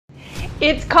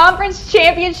It's Conference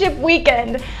Championship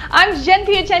weekend. I'm Jen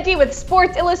Piacenti with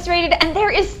Sports Illustrated, and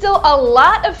there is still a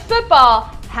lot of football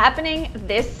happening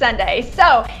this Sunday.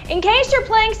 So, in case you're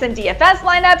playing some DFS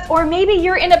lineups, or maybe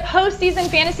you're in a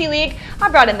postseason fantasy league, I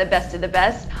brought in the best of the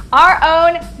best. Our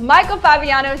own Michael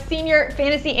Fabiano, senior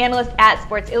fantasy analyst at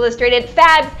Sports Illustrated.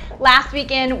 Fabs, last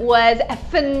weekend was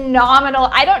phenomenal.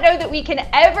 I don't know that we can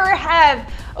ever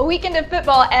have a weekend of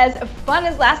football as fun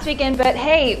as last weekend, but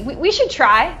hey, we should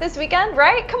try this weekend,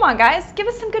 right? Come on, guys, give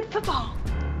us some good football.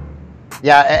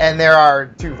 Yeah, and there are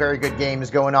two very good games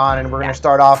going on, and we're going to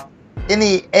start off in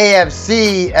the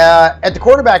AFC at the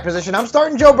quarterback position. I'm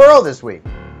starting Joe Burrow this week.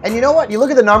 And you know what? You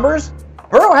look at the numbers,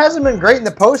 Burrow hasn't been great in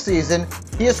the postseason.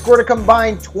 He has scored a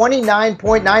combined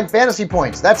 29.9 fantasy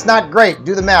points. That's not great.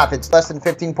 Do the math. It's less than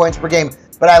 15 points per game.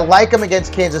 But I like him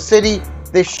against Kansas City.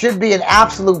 This should be an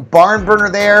absolute barn burner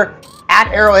there at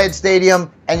Arrowhead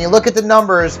Stadium. And you look at the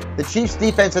numbers, the Chiefs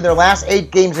defense in their last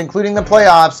 8 games, including the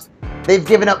playoffs, they've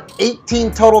given up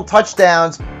 18 total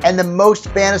touchdowns and the most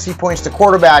fantasy points to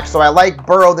quarterbacks. So I like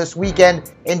Burrow this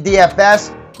weekend in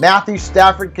DFS. Matthew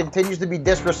Stafford continues to be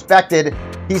disrespected.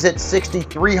 He's at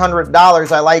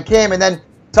 $6,300. I like him. And then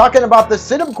talking about the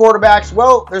sit-em quarterbacks,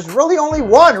 well, there's really only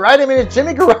one, right? I mean, it's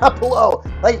Jimmy Garoppolo.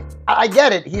 Like, I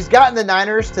get it. He's gotten the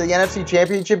Niners to the NFC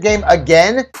Championship game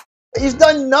again. He's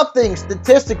done nothing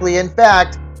statistically. In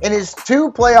fact, in his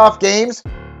 2 playoff games,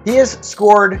 he has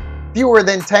scored fewer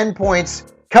than 10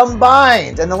 points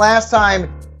combined. And the last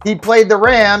time he played the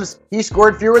Rams, he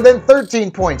scored fewer than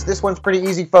 13 points. This one's pretty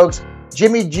easy, folks.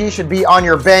 Jimmy G should be on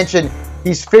your bench, and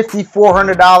he's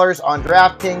 $5,400 on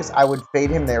DraftKings. I would fade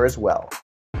him there as well.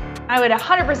 I would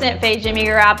 100% fade Jimmy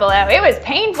Garoppolo. It was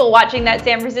painful watching that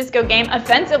San Francisco game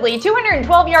offensively.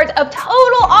 212 yards of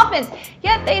total offense,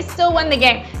 yet they still won the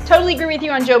game. Totally agree with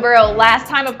you on Joe Burrow. Last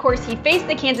time, of course, he faced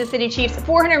the Kansas City Chiefs,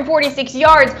 446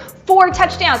 yards, 4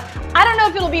 touchdowns. I don't know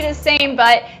if it'll be the same,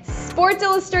 but Sports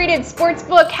Illustrated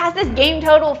Sportsbook has this game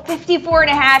total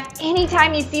 54.5.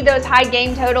 Anytime you see those high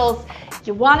game totals,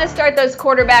 you want to start those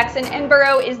quarterbacks, and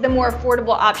Burrow is the more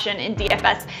affordable option in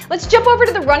DFS. Let's jump over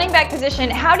to the running back position.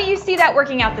 How do you see that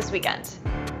working out this weekend?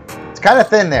 It's kind of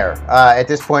thin there at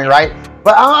this point, right?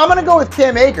 But I'm going to go with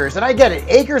Cam Akers, and I get it.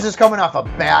 Akers is coming off a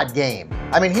bad game.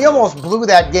 I mean, he almost blew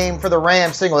that game for the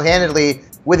Rams single-handedly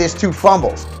with his 2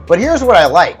 fumbles. But here's what I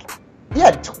like. He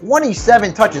had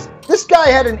 27 touches. This guy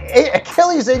had an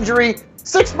Achilles injury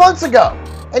 6 months ago,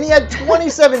 and he had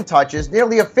 27 touches,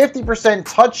 nearly a 50%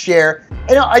 touch share.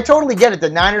 And I totally get it. The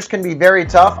Niners can be very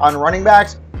tough on running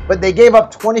backs, but they gave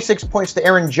up 26 points to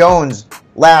Aaron Jones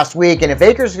last week. And if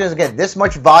Akers is going to get this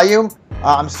much volume,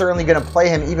 I'm certainly going to play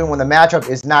him even when the matchup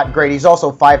is not great. He's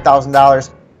also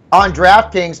 $5,000 on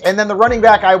DraftKings. And then the running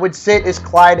back I would sit is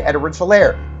Clyde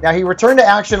Edwards-Helaire. Now, he returned to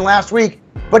action last week,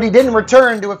 but he didn't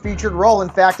return to a featured role. In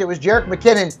fact, it was Jerick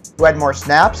McKinnon who had more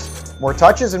snaps, more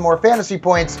touches, and more fantasy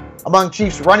points among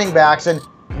Chiefs running backs. And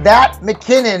that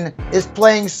McKinnon is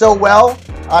playing so well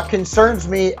concerns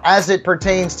me as it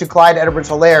pertains to Clyde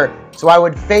Edwards-Helaire. So I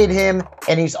would fade him,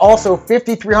 and he's also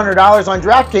 $5,300 on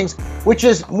DraftKings, which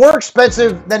is more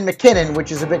expensive than McKinnon,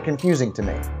 which is a bit confusing to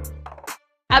me.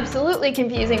 Absolutely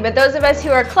confusing, but those of us who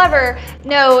are clever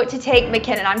know to take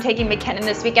McKinnon. I'm taking McKinnon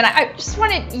this week, and I just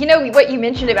wanted, you know, what you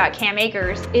mentioned about Cam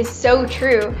Akers is so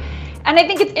true. And I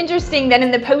think it's interesting that in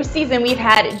the postseason, we've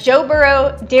had Joe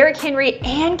Burrow, Derrick Henry,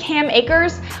 and Cam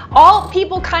Akers, all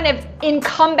people kind of in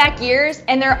comeback years,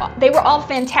 and they were all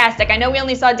fantastic. I know we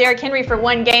only saw Derrick Henry for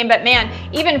 1 game, but man,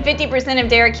 even 50% of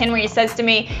Derrick Henry says to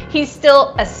me he's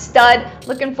still a stud.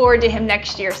 Looking forward to him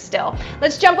next year still.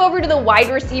 Let's jump over to the wide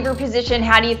receiver position.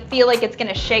 How do you feel like it's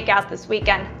going to shake out this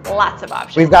weekend? Lots of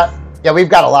options. We've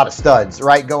got a lot of studs,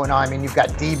 right, going on. I mean, you've got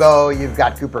Debo, you've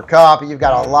got Cooper Kupp, you've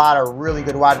got a lot of really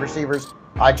good wide receivers.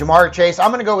 Jamar Chase, I'm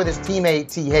going to go with his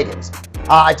teammate, T. Higgins.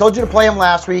 I told you to play him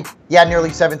last week. He had nearly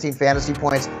 17 fantasy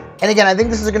points. And again, I think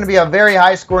this is going to be a very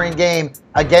high-scoring game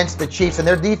against the Chiefs. And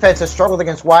their defense has struggled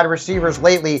against wide receivers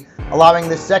lately, allowing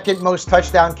the 2nd most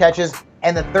touchdown catches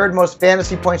and the 3rd most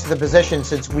fantasy points to the position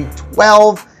since week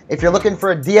 12. If you're looking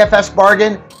for a DFS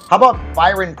bargain, how about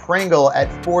Byron Pringle at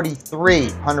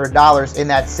 $4,300 in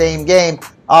that same game?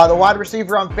 The wide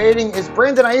receiver I'm fading is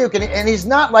Brandon Ayuk, and he's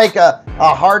not like a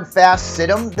hard, fast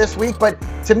sit-em this week, but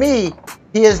to me,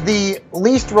 he is the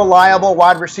least reliable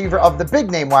wide receiver of the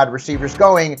big-name wide receivers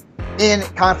going in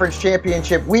Conference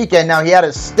Championship weekend. Now, he had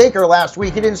a stinker last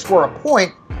week. He didn't score a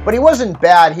point, but he wasn't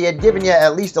bad. He had given you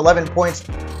at least 11 points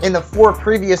in the 4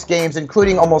 previous games,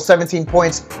 including almost 17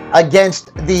 points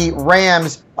against the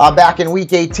Rams back in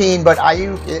Week 18. But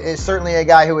Ayuk is certainly a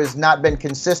guy who has not been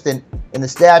consistent in the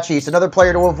stat sheets. Another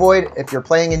player to avoid if you're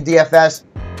playing in DFS,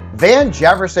 Van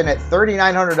Jefferson at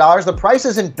 $3,900. The price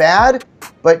isn't bad,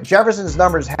 but Jefferson's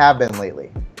numbers have been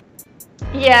lately.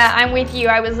 Yeah, I'm with you.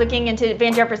 I was looking into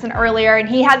Van Jefferson earlier, and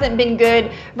he hasn't been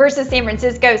good versus San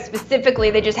Francisco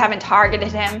specifically. They just haven't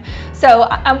targeted him. So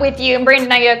I'm with you. And Brandon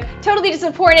Ayuk, totally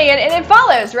disappointing. And it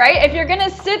follows, right? If you're going to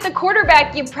sit the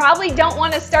quarterback, you probably don't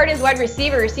want to start his wide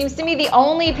receiver. Seems to me the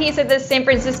only piece of this San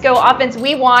Francisco offense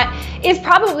we want is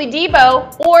probably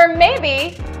Debo, or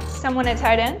maybe someone at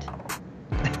tight end.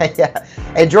 Yeah.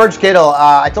 And George Kittle,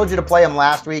 I told you to play him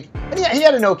last week, and he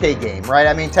had an okay game, right?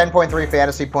 I mean, 10.3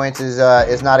 fantasy points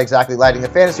is not exactly lighting the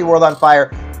fantasy world on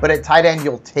fire, but at tight end,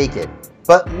 you'll take it.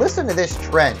 But listen to this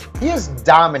trend. He has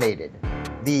dominated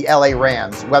the LA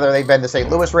Rams, whether they've been the St.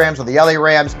 Louis Rams or the LA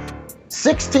Rams,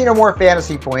 16 or more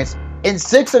fantasy points in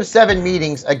 6 of 7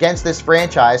 meetings against this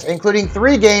franchise, including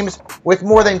 3 games with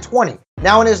more than 20.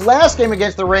 Now, in his last game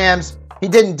against the Rams, he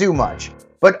didn't do much.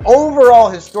 But overall,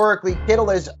 historically, Kittle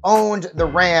has owned the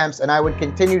Rams, and I would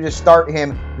continue to start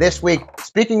him this week.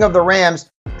 Speaking of the Rams,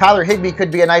 Tyler Higbee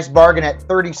could be a nice bargain at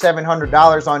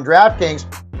 $3,700 on DraftKings.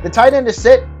 The tight end to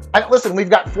sit. Listen, we've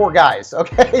got 4 guys,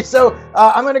 okay? So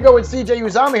I'm going to go with CJ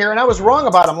Uzomah here, and I was wrong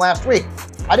about him last week.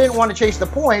 I didn't want to chase the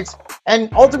points, and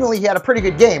ultimately he had a pretty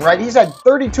good game, right? He's had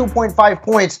 32.5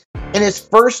 points in his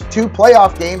first 2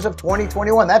 playoff games of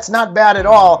 2021. That's not bad at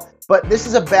all. But this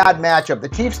is a bad matchup. The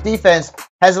Chiefs' defense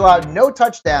has allowed no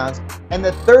touchdowns and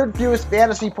the 3rd fewest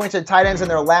fantasy points at tight ends in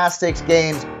their last 6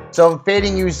 games. So I'm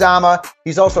fading Uzomah.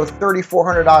 He's also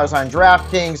 $3,400 on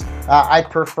DraftKings. I'd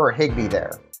prefer Higbee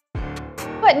there.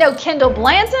 What, no Kendall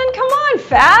Blanton? Come on,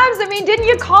 Fabs. I mean, didn't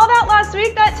you call that last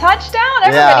week, that touchdown?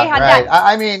 Everybody had right. that.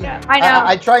 I mean, yeah, I know.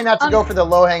 I try not to go for the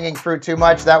low-hanging fruit too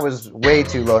much. That was way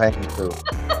too low-hanging fruit.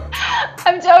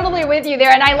 I'm totally with you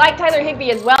there, and I like Tyler Higbee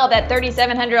as well. That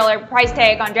 $3,700 price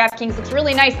tag on DraftKings looks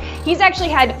really nice. He's actually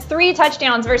had 3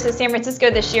 touchdowns versus San Francisco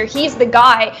this year. He's the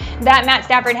guy that Matt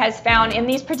Stafford has found in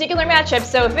these particular matchups.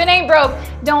 So if it ain't broke,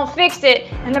 don't fix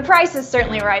it, and the price is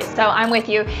certainly right. So I'm with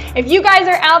you. If you guys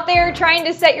are out there trying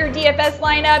to set your DFS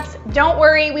lineups, don't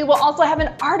worry. We will also have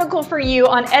an article for you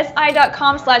on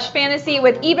si.com/fantasy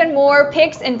with even more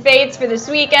picks and fades for this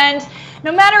weekend.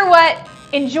 No matter what,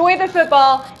 enjoy the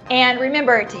football, and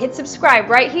remember to hit subscribe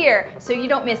right here so you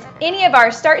don't miss any of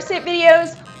our start sit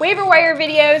videos, waiver wire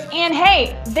videos, and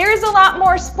hey, there's a lot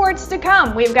more sports to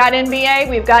come. We've got NBA,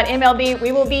 we've got MLB.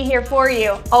 We will be here for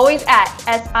you, always at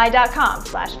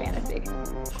si.com/fantasy.